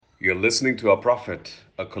You're listening to Our Prophet,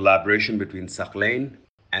 a collaboration between Sakhlain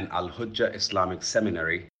and Al-Hujjah Islamic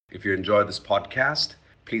Seminary. If you enjoy this podcast,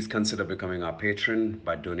 please consider becoming our patron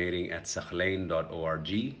by donating at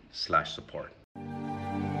sakhlain.org/support.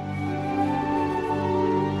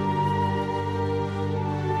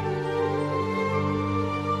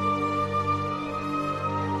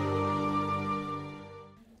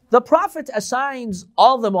 The Prophet assigns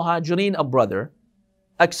all the Muhajirin a brother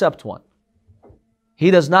except one. He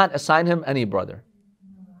does not assign him any brother.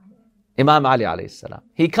 Imam Ali alayhi salam.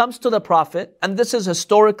 He comes to the Prophet, and this is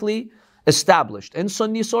historically established in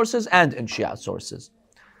Sunni sources and in Shia sources.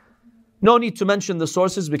 No need to mention the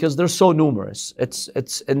sources because they're so numerous.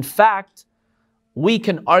 It's in fact, we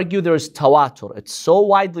can argue there's tawatur. It's so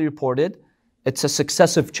widely reported, it's a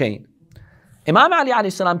successive chain. Imam Ali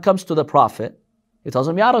alayhi salam comes to the Prophet. He tells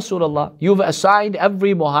him, Ya Rasulullah, you've assigned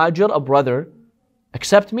every muhajir a brother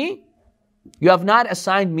except me. You have not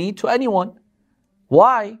assigned me to anyone.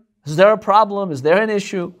 Why? Is there a problem? Is there an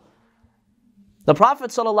issue? The Prophet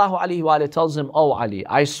ﷺ tells him, Oh Ali,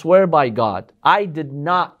 I swear by God, I did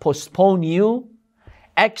not postpone you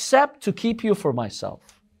except to keep you for myself.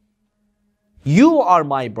 You are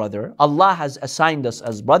my brother. Allah has assigned us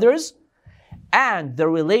as brothers, and the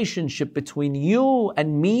relationship between you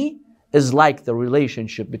and me is like the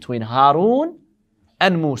relationship between Harun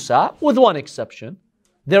and Musa, with one exception.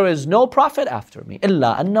 There is no prophet after me.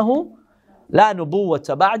 إِلَّا أَنَّهُ لَا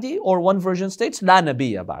نُبُوَّةَ بَعْدِي, or one version states, لَا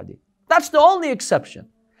نَبِيَّ بَعْدِي. That's the only exception.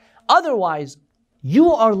 Otherwise,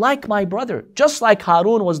 you are like my brother, just like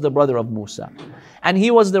Harun was the brother of Musa, and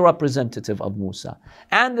he was the representative of Musa,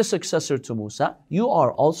 and the successor to Musa. You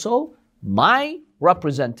are also my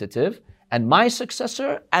representative, and my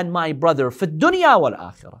successor, and my brother, فِي الدُّنْيَا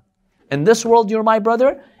وَالْآخِرَةِ. In this world, you're my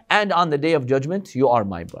brother, and on the Day of Judgment, you are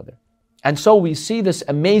my brother. And so we see this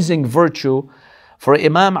amazing virtue for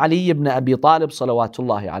Imam Ali ibn Abi Talib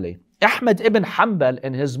salawatullahi alayhi. Ahmad ibn Hanbal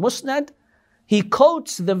in his Musnad, he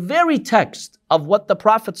quotes the very text of what the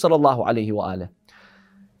Prophet sallallahu alayhi wa alayhi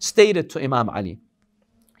stated to Imam Ali.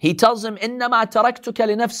 He tells him, إِنَّمَا تَرَكْتُكَ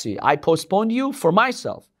لِنَفْسِي, I postponed you for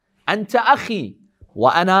myself. أَنْتَ أَخِي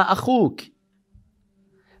وَأَنَا أَخُوكِ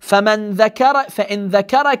فَإِنْ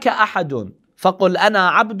ذَكَرَكَ أَحَدٌ فَقُلْ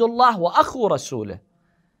أَنَا عَبْدُ اللَّهِ وَأَخُو رَسُولِهِ.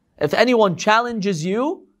 If anyone challenges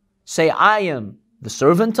you, say, I am the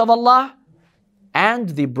servant of Allah and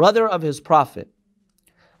the brother of His Prophet.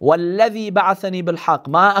 وَالَّذِي بَعَثَنِي بِالْحَقِّ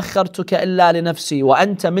مَا أَخَّرْتُكَ إِلَّا لِنَفْسِي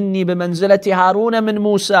وَأَنْتَ مِنِّي بِمَنْزِلَةِ هَارُونَ مِنْ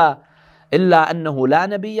مُوسَى إِلَّا أَنَّهُ لَا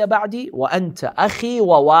نَبِيَّ بَعْدِي وَأَنْتَ أَخِي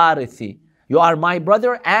وَوَارِثِي. You are my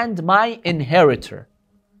brother and my inheritor.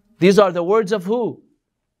 These are the words of who?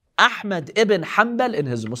 Ahmad ibn Hanbal in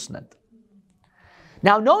his Musnad.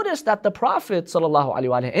 Now notice that the Prophet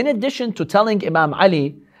ﷺ, in addition to telling Imam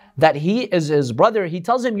Ali that he is his brother, he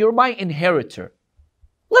tells him, you're my inheritor.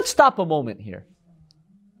 Let's stop a moment here.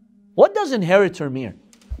 What does inheritor mean?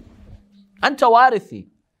 Anta warithi.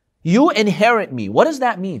 You inherit me. What does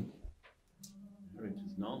that mean?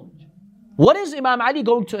 Knowledge. What is Imam Ali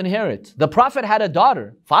going to inherit? The Prophet had a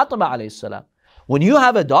daughter, Fatima alayhi salam. When you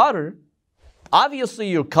have a daughter, obviously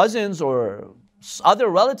your cousins or other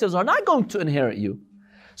relatives are not going to inherit you.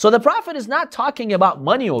 So the Prophet is not talking about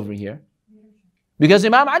money over here, because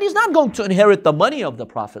Imam Ali is not going to inherit the money of the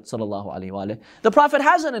Prophet ﷺ. The Prophet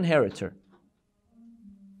has an inheritor.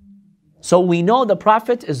 So we know the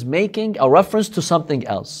Prophet is making a reference to something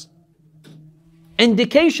else.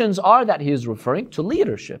 Indications are that he is referring to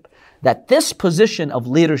leadership. That this position of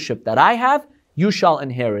leadership that I have, you shall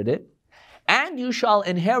inherit it. And you shall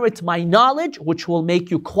inherit my knowledge, which will make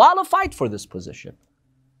you qualified for this position.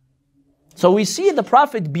 So we see the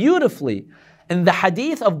Prophet beautifully in the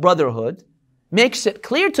hadith of brotherhood makes it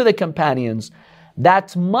clear to the companions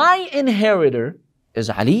that my inheritor is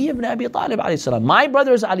Ali ibn Abi Talib alayhi salam. My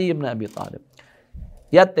brother is Ali ibn Abi Talib.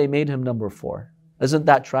 Yet they made him number 4. Isn't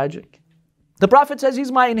that tragic? The Prophet says he's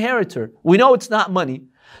my inheritor. We know it's not money.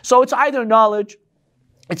 So it's either knowledge,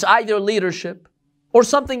 it's either leadership, or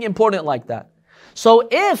something important like that. So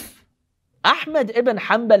if Ahmad ibn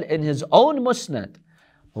Hanbal in his own Musnad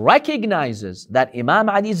recognizes that Imam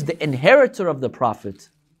Ali is the inheritor of the Prophet,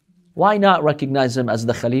 why not recognize him as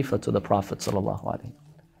the Khalifa to the Prophet ﷺ?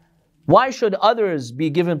 Why should others be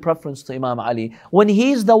given preference to Imam Ali when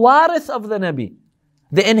he's the warith of the Nabi,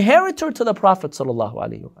 the inheritor to the Prophet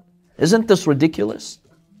ﷺ? Isn't this ridiculous?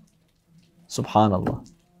 Subhanallah.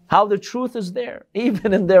 How the truth is there.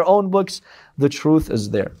 Even in their own books, the truth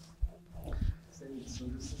is there. So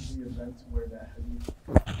this is the event where that hadith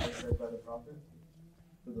was said by the Prophet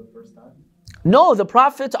for the first time? No, the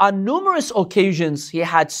Prophet on numerous occasions he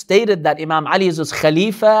had stated that Imam Ali is his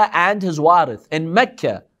Khalifa and his warith in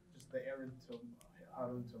Mecca.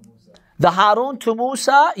 The Harun to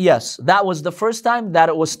Musa, yes, that was the first time that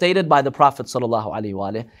it was stated by the Prophet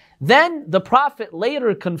ﷺ. Then the Prophet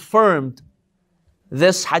later confirmed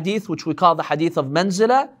this hadith, which we call the hadith of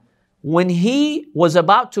Manzila, when he was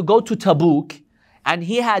about to go to Tabuk, and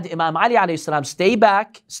he had Imam Ali alayhi salam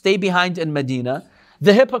stay behind in Medina.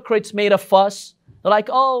 The hypocrites made a fuss. They're like,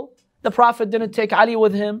 oh, the Prophet didn't take Ali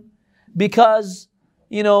with him because,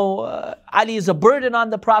 Ali is a burden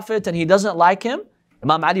on the Prophet and he doesn't like him.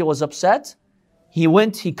 Imam Ali was upset. He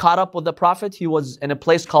caught up with the Prophet. He was in a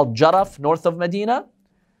place called Jaraf, north of Medina.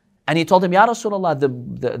 And he told him, Ya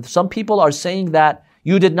Rasulullah, some people are saying that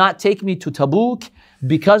you did not take me to Tabuk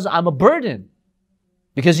because I'm a burden,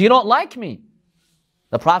 because you don't like me.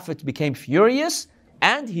 The Prophet became furious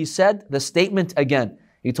and he said the statement again.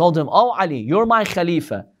 He told him, oh Ali, you're my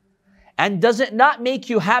Khalifa. And does it not make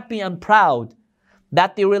you happy and proud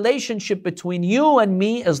that the relationship between you and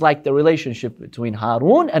me is like the relationship between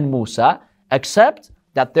Harun and Musa, except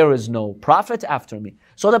that there is no prophet after me?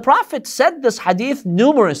 So the Prophet said this hadith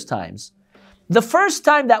numerous times. The first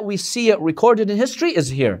time that we see it recorded in history is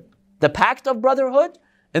here. The pact of brotherhood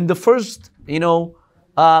in the first,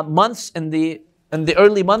 months in the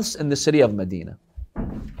early months in the city of Medina.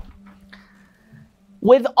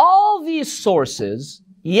 With all these sources,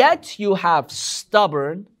 yet you have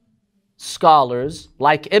stubborn scholars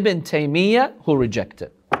like Ibn Taymiyyah who reject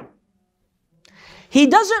it. He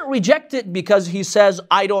doesn't reject it because he says,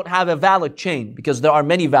 I don't have a valid chain, because there are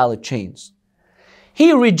many valid chains.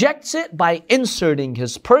 He rejects it by inserting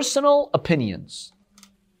his personal opinions.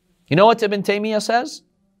 You know what Ibn Taymiyyah says?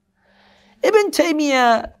 Ibn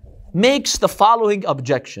Taymiyyah makes the following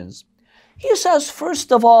objections. He says,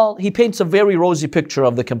 first of all, he paints a very rosy picture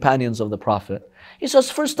of the companions of the Prophet. He says,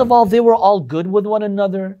 first of all, they were all good with one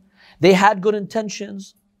another. They had good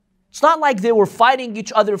intentions. It's not like they were fighting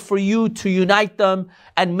each other for you to unite them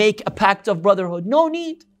and make a pact of brotherhood. No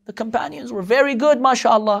need. The companions were very good,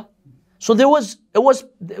 mashallah. So there was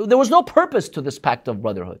no purpose to this pact of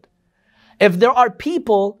brotherhood. If there are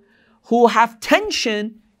people who have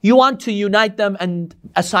tension, you want to unite them and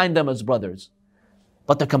assign them as brothers.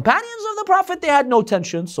 But the companions of the Prophet, they had no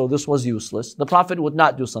tension, so this was useless. The Prophet would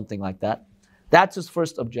not do something like that. That's his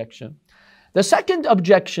first objection. The second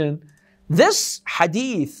objection, this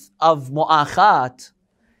hadith of Muakhaat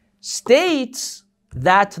states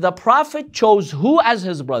that the Prophet chose who as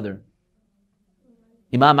his brother?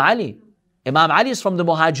 Imam Ali. Imam Ali is from the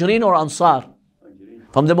Muhajirin or Ansar?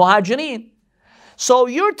 From the Muhajirin. So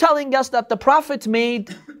you're telling us that the Prophet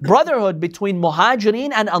made brotherhood between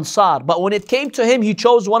Muhajirin and Ansar, but when it came to him, he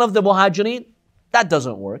chose one of the Muhajirin? That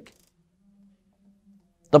doesn't work.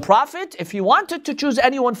 The Prophet, if he wanted to choose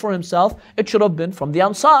anyone for himself, it should have been from the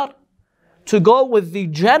Ansar, to go with the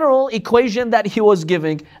general equation that he was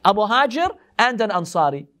giving, a Muhajir and an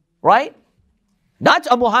Ansari, right? Not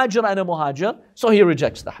a Muhajir and a Muhajir, so he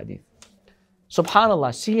rejects the hadith.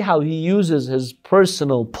 SubhanAllah, see how he uses his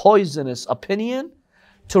personal poisonous opinion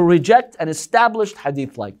to reject an established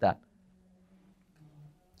hadith like that.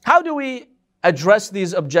 How do we address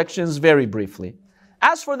these objections? Very briefly.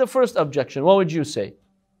 As for the first objection, what would you say?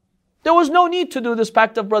 There was no need to do this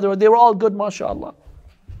pact of brotherhood. They were all good, mashallah.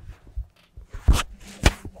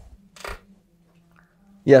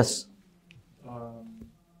 Yes. Well,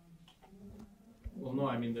 no,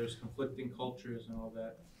 I mean, there's conflicting cultures and all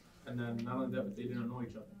that. And then not only that, but they didn't know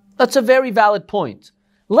each other. That's a very valid point.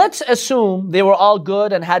 Let's assume they were all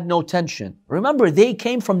good and had no tension. Remember, they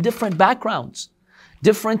came from different backgrounds,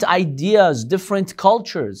 different ideas, different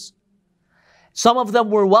cultures. Some of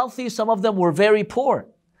them were wealthy, some of them were very poor.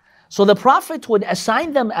 So the Prophet would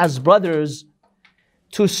assign them as brothers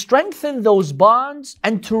to strengthen those bonds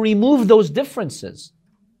and to remove those differences.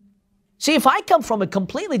 See, if I come from a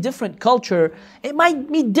completely different culture, it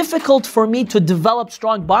might be difficult for me to develop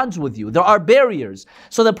strong bonds with you. There are barriers.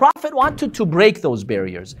 So the Prophet wanted to break those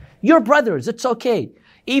barriers. You're brothers, it's okay.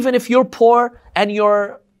 Even if you're poor and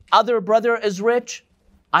your other brother is rich,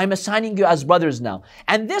 I'm assigning you as brothers now.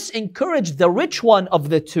 And this encouraged the rich one of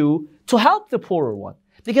the two to help the poorer one.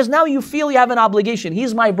 Because now you feel you have an obligation.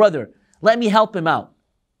 He's my brother. Let me help him out.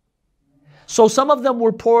 So some of them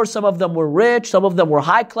were poor, some of them were rich, some of them were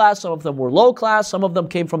high class, some of them were low class, some of them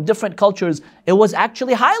came from different cultures. It was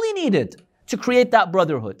actually highly needed to create that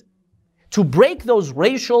brotherhood, to break those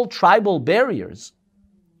racial, tribal barriers.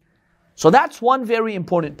 So that's one very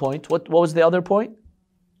important point. What was the other point?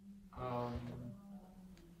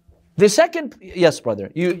 The second, yes,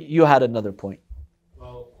 brother, you had another point.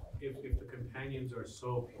 Well, if the companions are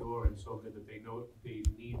so pure and so good that they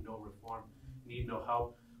need no reform, need no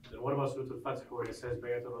help, then what about Surah Al-Fatih where it says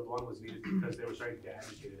Bayat al-Ridwan was needed because they were starting to get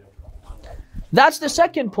agitated after? That's the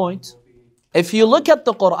second point. If you look at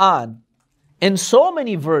the Quran, in so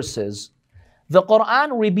many verses, the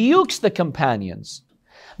Quran rebukes the companions.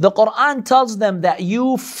 The Quran tells them that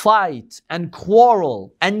you fight and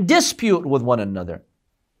quarrel and dispute with one another.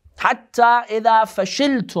 حَتَّى إِذَا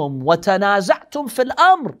فَشِلْتُمْ وَتَنَازَعْتُمْ فِي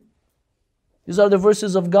الْأَمْرِ. These are the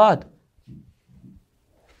verses of God.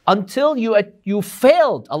 Until you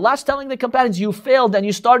failed. Allah's telling the companions, you failed and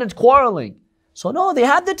you started quarreling. So no, they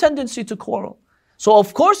had the tendency to quarrel. So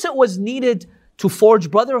of course it was needed to forge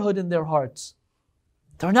brotherhood in their hearts.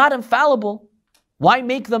 They're not infallible. Why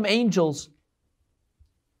make them angels?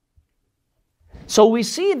 So we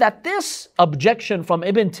see that this objection from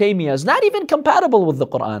Ibn Taymiyyah is not even compatible with the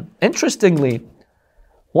Quran. Interestingly,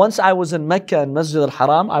 once I was in Mecca in Masjid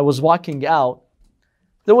al-Haram, I was walking out.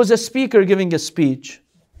 There was a speaker giving a speech.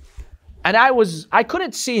 And I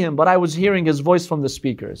couldn't see him, but I was hearing his voice from the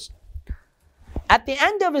speakers. At the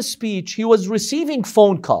end of his speech, he was receiving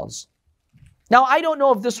phone calls. Now, I don't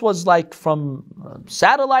know if this was like from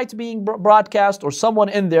satellite being broadcast or someone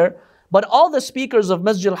in there, but all the speakers of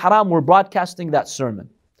Masjid al-Haram were broadcasting that sermon.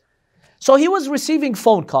 So he was receiving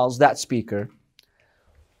phone calls, that speaker.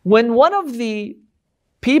 When one of the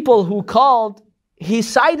people who called, he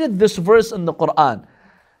cited this verse in the Quran.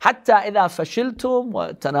 حَتَّى إِذَا فَشِلْتُمْ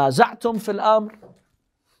وَتَنَازَعْتُمْ فِي الْأَمْرِ.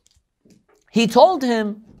 He told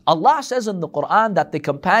him, Allah says in the Quran that the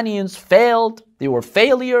companions failed, they were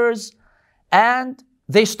failures, and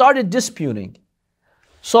they started disputing.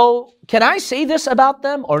 So, can I say this about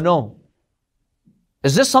them or no?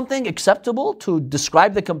 Is this something acceptable to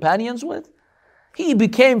describe the companions with? He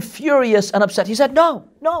became furious and upset. He said,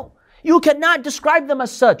 no, you cannot describe them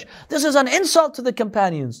as such. This is an insult to the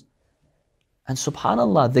companions. And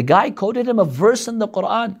subhanAllah, the guy quoted him a verse in the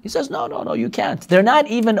Quran. He says, no, you can't. They're not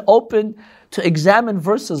even open to examine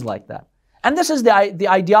verses like that. And this is the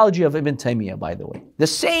ideology of Ibn Taymiyyah, by the way. The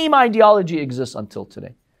same ideology exists until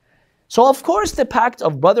today. So of course the pact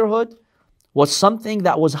of brotherhood was something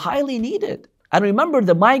that was highly needed. And remember,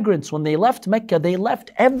 the migrants, when they left Mecca, they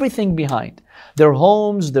left everything behind. Their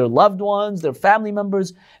homes, their loved ones, their family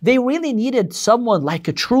members. They really needed someone like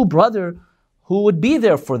a true brother who would be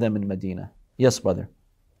there for them in Medina. Yes, brother.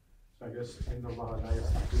 So I guess in the law,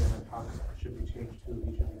 should be changed to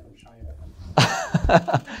he should become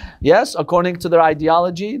shy. Yes, according to their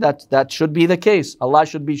ideology, that should be the case. Allah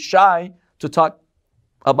should be shy to talk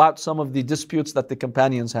about some of the disputes that the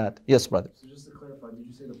companions had. Yes, brother. So just to clarify, did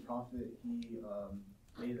you say the Prophet, he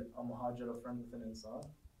made Al-Muakhaat a friend with an Ansar?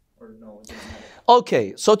 Or no, it doesn't matter?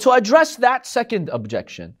 Okay, so to address that second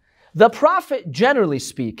objection, the Prophet, generally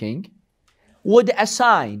speaking, would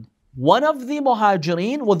assign one of the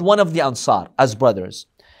Muhajirin with one of the Ansar as brothers.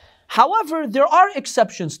 However, there are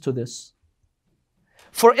exceptions to this.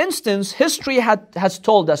 For instance, history has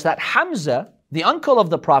told us that Hamza, the uncle of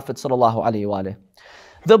the Prophet ﷺ,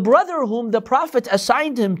 the brother whom the Prophet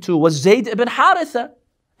assigned him to was Zayd ibn Haritha,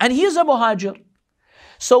 and he is a Muhajir.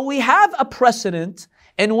 So we have a precedent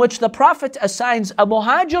in which the Prophet assigns a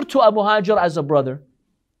Muhajir to a Muhajir as a brother.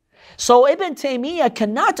 So Ibn Taymiyyah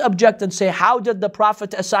cannot object and say, how did the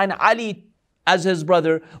Prophet assign Ali as his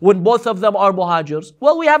brother when both of them are Muhajirs?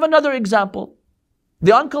 Well, we have another example.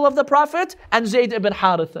 The uncle of the Prophet and Zayd ibn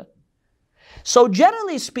Haritha. So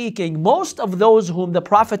generally speaking, most of those whom the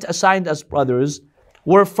Prophet assigned as brothers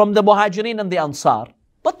were from the Muhajirin and the Ansar.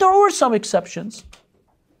 But there were some exceptions.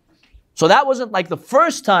 So that wasn't like the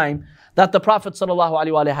first time that the Prophet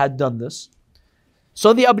ﷺ had done this.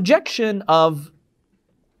 So the objection of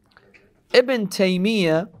Ibn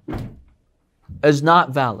Taymiyyah is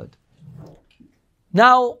not valid.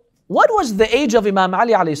 Now, what was the age of Imam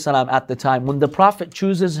Ali alayhi salam at the time when the Prophet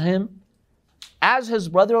chooses him as his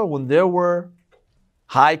brother, when there were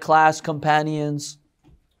high-class companions,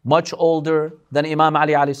 much older than Imam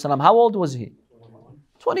Ali alayhi salam? How old was he?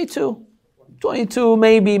 22. 22,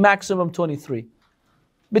 maybe maximum 23.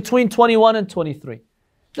 Between 21 and 23.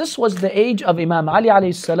 This was the age of Imam Ali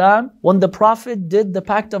alayhi salam when the Prophet did the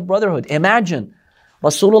pact of brotherhood. Imagine,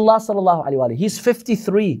 Rasulullah sallallahu alayhi wa sallam, he's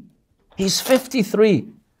 53. He's 53.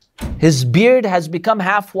 His beard has become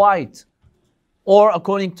half white. Or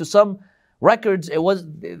according to some records,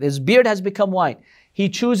 his beard has become white. He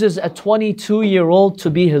chooses a 22-year-old to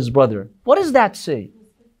be his brother. What does that say?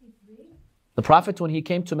 The Prophet, when he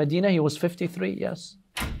came to Medina, he was 53, yes.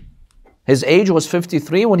 His age was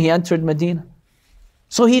 53 when he entered Medina.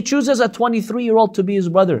 So he chooses a 23-year-old to be his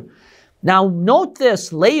brother. Now note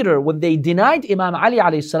this, later when they denied Imam Ali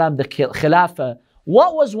alayhi salam the Khilafah,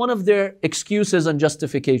 what was one of their excuses and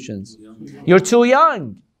justifications? You're too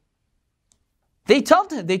young. They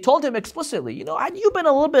told him explicitly, had you been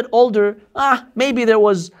a little bit older, maybe there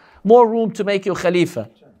was more room to make you Khalifa.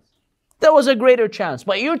 there was a greater chance.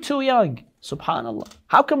 But you're too young. Subhanallah.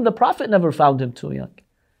 How come the Prophet never found him too young?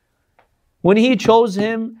 When he chose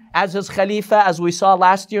him as his Khalifa, as we saw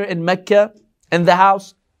last year in Mecca, in the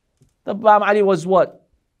house, the Imam Ali was what?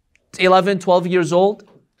 11, 12 years old?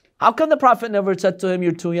 How come the Prophet never said to him,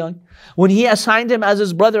 you're too young? When he assigned him as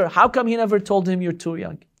his brother, how come he never told him, you're too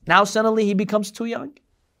young? Now suddenly he becomes too young?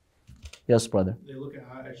 Yes, brother. They look at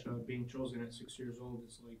Aisha being chosen at 6 years old.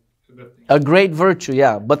 It's like a good thing. A great virtue,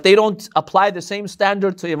 yeah. But they don't apply the same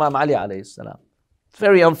standard to Imam Ali alayhi salam. It's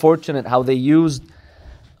very unfortunate how they used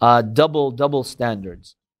double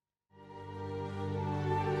standards.